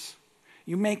Jesus.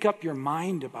 You make up your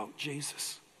mind about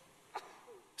Jesus.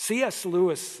 C.S.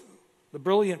 Lewis, the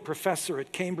brilliant professor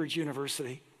at Cambridge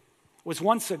University, was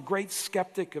once a great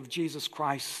skeptic of Jesus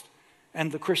Christ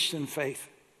and the Christian faith.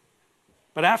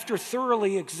 But after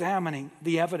thoroughly examining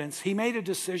the evidence, he made a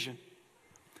decision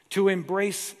to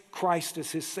embrace Christ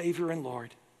as his Savior and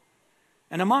Lord.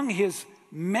 And among his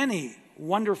many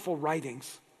wonderful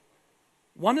writings,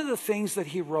 One of the things that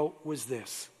he wrote was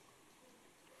this.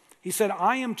 He said,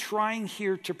 I am trying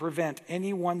here to prevent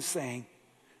anyone saying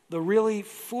the really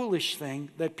foolish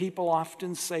thing that people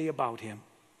often say about him.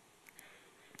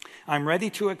 I'm ready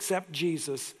to accept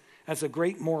Jesus as a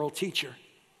great moral teacher,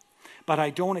 but I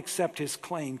don't accept his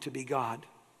claim to be God.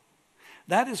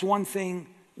 That is one thing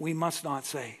we must not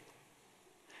say.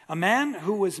 A man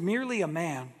who was merely a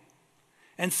man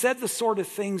and said the sort of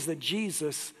things that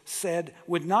Jesus said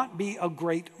would not be a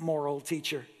great moral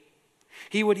teacher.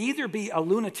 He would either be a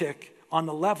lunatic on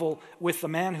the level with the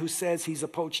man who says he's a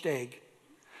poached egg,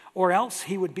 or else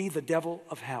he would be the devil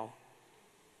of hell.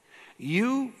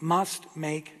 You must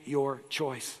make your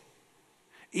choice.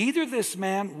 Either this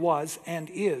man was and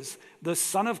is the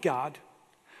Son of God,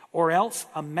 or else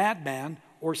a madman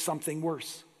or something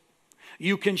worse.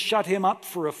 You can shut him up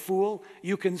for a fool,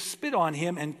 you can spit on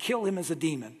him and kill him as a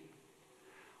demon,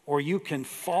 or you can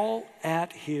fall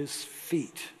at his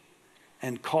feet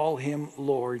and call him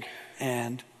Lord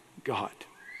and God.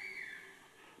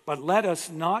 But let us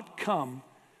not come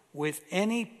with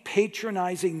any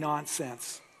patronizing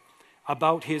nonsense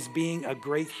about his being a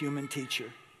great human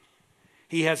teacher.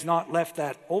 He has not left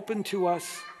that open to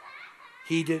us.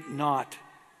 He did not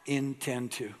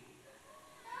intend to.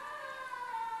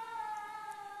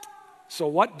 So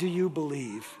what do you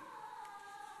believe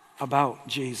about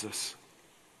Jesus?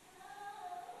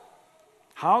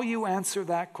 How you answer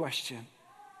that question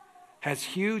has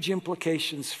huge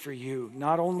implications for you,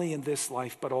 not only in this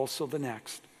life, but also the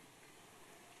next.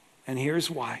 And here's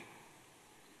why.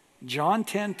 John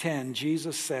 10:10,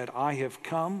 Jesus said, I have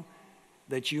come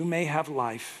that you may have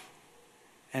life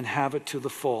and have it to the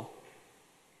full.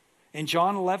 In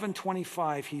John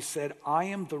 11:25, he said, I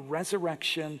am the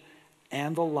resurrection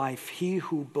and the life. He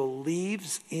who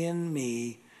believes in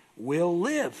me will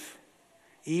live,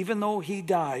 even though he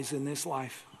dies in this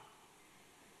life.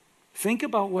 Think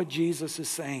about what Jesus is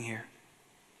saying here.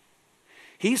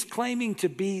 He's claiming to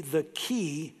be the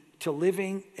key to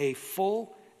living a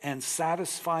full and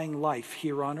satisfying life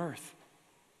here on earth.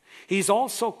 He's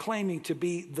also claiming to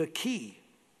be the key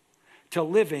to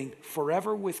living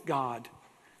forever with God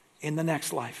in the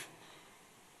next life.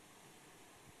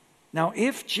 Now,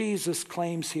 if Jesus'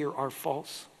 claims here are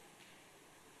false,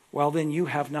 well, then you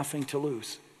have nothing to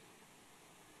lose.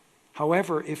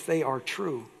 However, if they are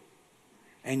true,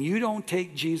 and you don't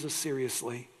take Jesus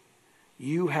seriously,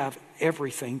 you have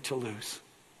everything to lose.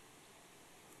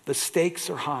 The stakes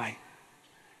are high.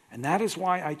 And that is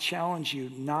why I challenge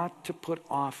you not to put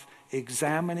off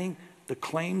examining the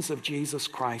claims of Jesus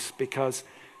Christ, because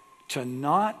to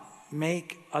not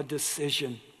make a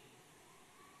decision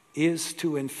is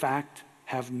to, in fact,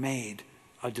 have made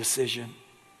a decision.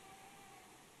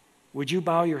 Would you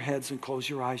bow your heads and close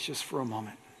your eyes just for a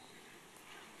moment?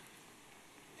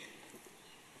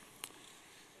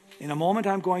 In a moment,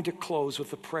 I'm going to close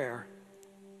with a prayer,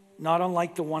 not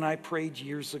unlike the one I prayed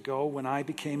years ago when I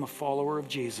became a follower of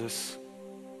Jesus.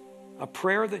 A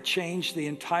prayer that changed the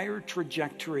entire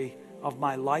trajectory of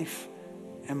my life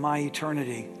and my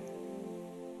eternity.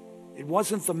 It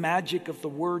wasn't the magic of the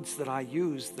words that I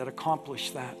used that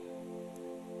accomplished that.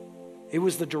 It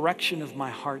was the direction of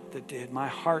my heart that did. My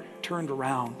heart turned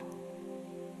around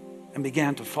and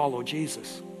began to follow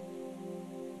Jesus.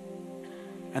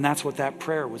 And that's what that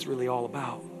prayer was really all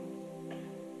about.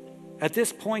 At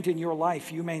this point in your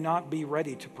life, you may not be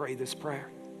ready to pray this prayer.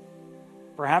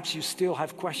 Perhaps you still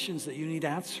have questions that you need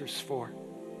answers for.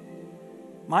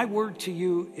 My word to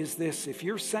you is this: if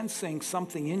you're sensing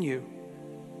something in you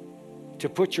to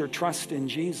put your trust in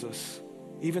Jesus,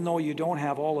 even though you don't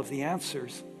have all of the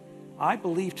answers, I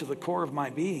believe to the core of my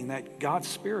being that God's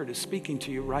Spirit is speaking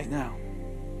to you right now.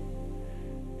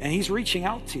 And He's reaching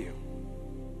out to you.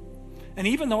 And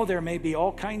even though there may be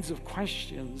all kinds of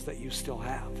questions that you still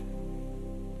have,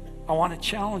 I want to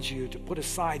challenge you to put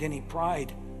aside any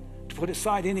pride, to put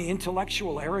aside any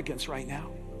intellectual arrogance right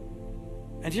now,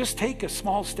 and just take a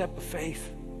small step of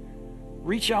faith.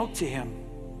 Reach out to Him.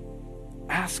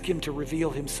 Ask Him to reveal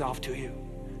Himself to you,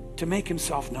 to make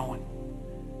Himself known,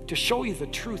 to show you the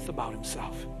truth about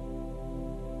Himself.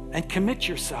 And commit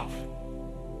yourself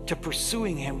to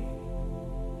pursuing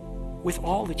Him with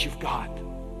all that you've got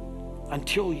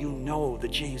until you know the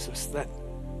Jesus that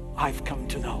I've come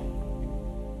to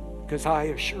know. Because I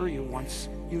assure you, once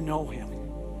you know Him,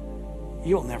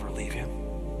 you'll never leave Him.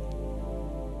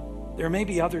 There may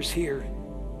be others here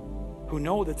who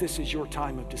know that this is your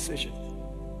time of decision,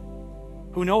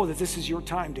 who know that this is your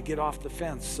time to get off the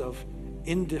fence of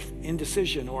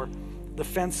indecision, or the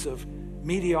fence of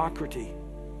mediocrity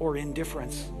or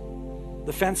indifference,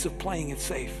 the fence of playing it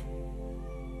safe,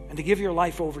 and to give your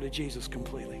life over to Jesus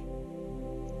completely.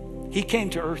 He came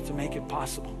to earth to make it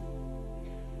possible.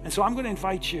 And so I'm going to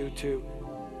invite you to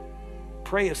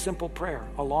pray a simple prayer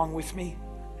along with me.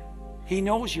 He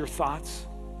knows your thoughts.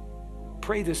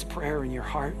 Pray this prayer in your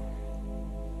heart.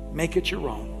 Make it your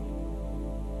own.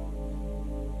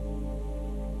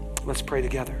 Let's pray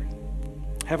together.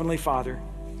 Heavenly Father,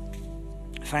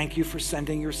 thank you for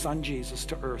sending your Son Jesus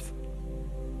to earth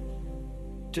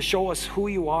to show us who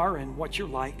you are and what you're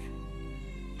like,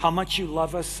 how much you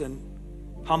love us and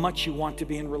how much you want to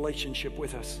be in relationship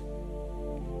with us.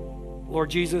 Lord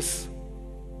Jesus,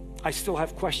 I still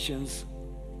have questions,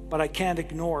 but I can't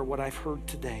ignore what I've heard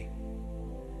today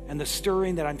and the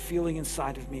stirring that I'm feeling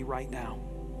inside of me right now.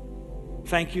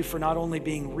 Thank you for not only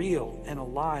being real and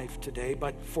alive today,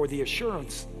 but for the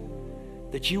assurance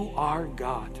that you are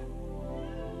God.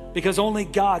 Because only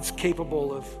God's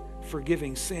capable of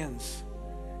forgiving sins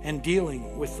and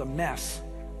dealing with the mess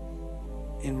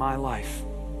in my life.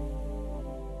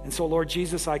 And so, Lord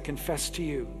Jesus, I confess to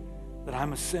you that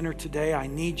I'm a sinner today. I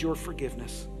need your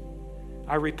forgiveness.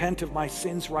 I repent of my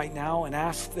sins right now and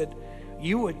ask that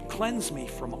you would cleanse me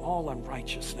from all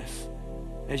unrighteousness,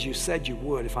 as you said you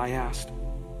would if I asked.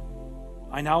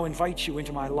 I now invite you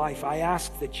into my life. I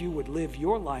ask that you would live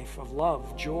your life of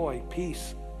love, joy,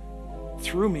 peace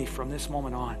through me from this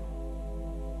moment on.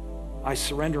 I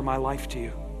surrender my life to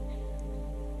you.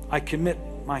 I commit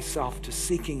myself to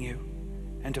seeking you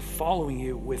and to following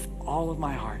you with all of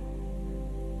my heart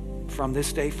from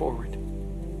this day forward.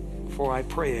 For I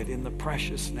pray it in the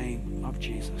precious name of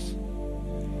Jesus.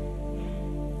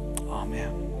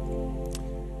 Amen.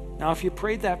 Now, if you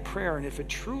prayed that prayer and if it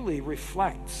truly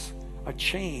reflects a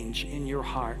change in your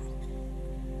heart,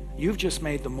 you've just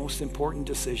made the most important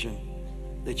decision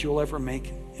that you'll ever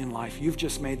make in life. You've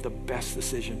just made the best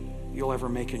decision you'll ever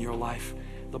make in your life.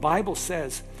 The Bible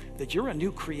says that you're a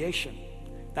new creation.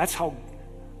 That's how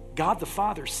God the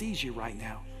Father sees you right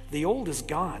now. The old is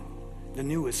gone. The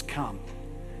new has come.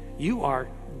 You are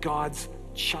God's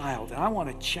child. And I want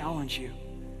to challenge you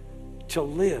to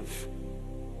live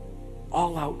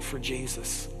all out for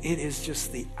Jesus. It is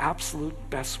just the absolute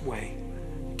best way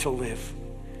to live.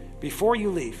 Before you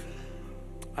leave,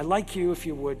 I'd like you, if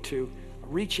you would, to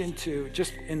reach into,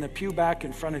 just in the pew back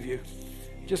in front of you,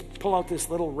 just pull out this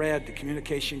little red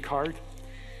communication card.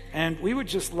 And we would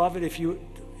just love it if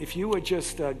you would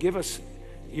just give us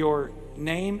your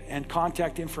name and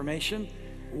contact information.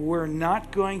 We're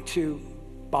not going to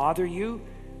bother you.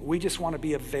 We just want to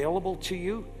be available to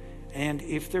you. And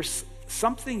if there's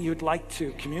something you'd like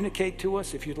to communicate to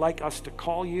us, if you'd like us to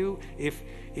call you,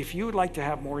 if you would like to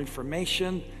have more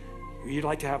information, you'd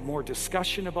like to have more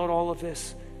discussion about all of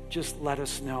this, just let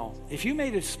us know. If you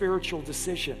made a spiritual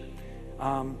decision,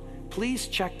 please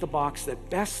check the box that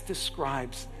best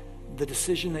describes the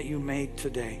decision that you made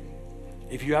today.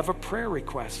 If you have a prayer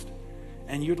request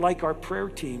and you'd like our prayer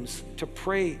teams to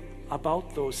pray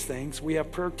about those things, we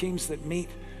have prayer teams that meet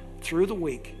through the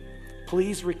week.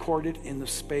 Please record it in the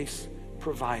space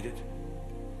provided.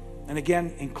 And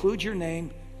again, include your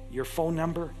name, your phone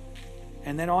number,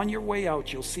 and then on your way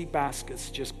out, you'll see baskets.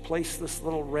 Just place this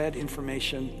little red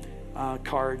information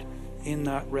card in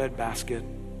that red basket.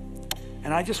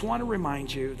 And I just want to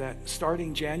remind you that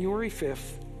starting January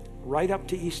 5th, right up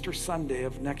to Easter Sunday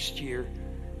of next year,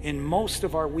 in most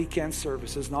of our weekend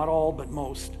services, not all, but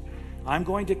most, I'm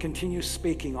going to continue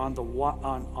speaking on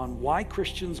why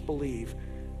Christians believe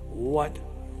what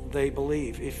they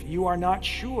believe. If you are not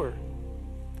sure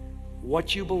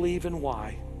what you believe and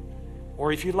why,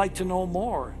 or if you'd like to know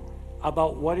more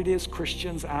about what it is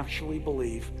Christians actually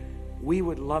believe, we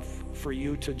would love for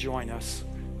you to join us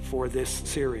for this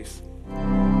series.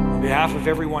 On behalf of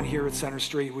everyone here at Center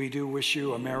Street, we do wish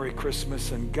you a Merry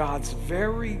Christmas and God's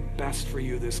very best for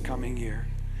you this coming year.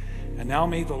 And now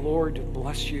may the Lord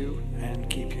bless you and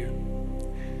keep you.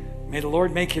 May the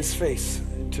Lord make his face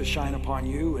to shine upon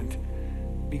you and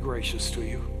be gracious to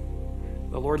you.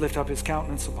 The Lord lift up his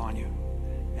countenance upon you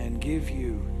and give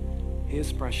you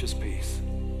his precious peace.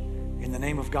 In the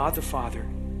name of God the Father,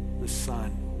 the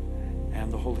Son,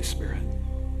 and the Holy Spirit.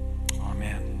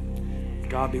 Amen.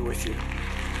 God be with you.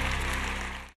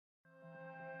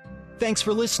 Thanks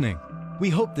for listening. We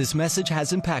hope this message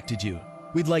has impacted you.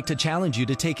 We'd like to challenge you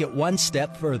to take it one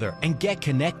step further and get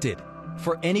connected.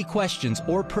 For any questions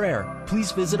or prayer,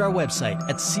 please visit our website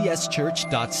at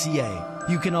cschurch.ca.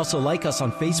 You can also like us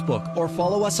on Facebook or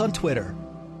follow us on Twitter.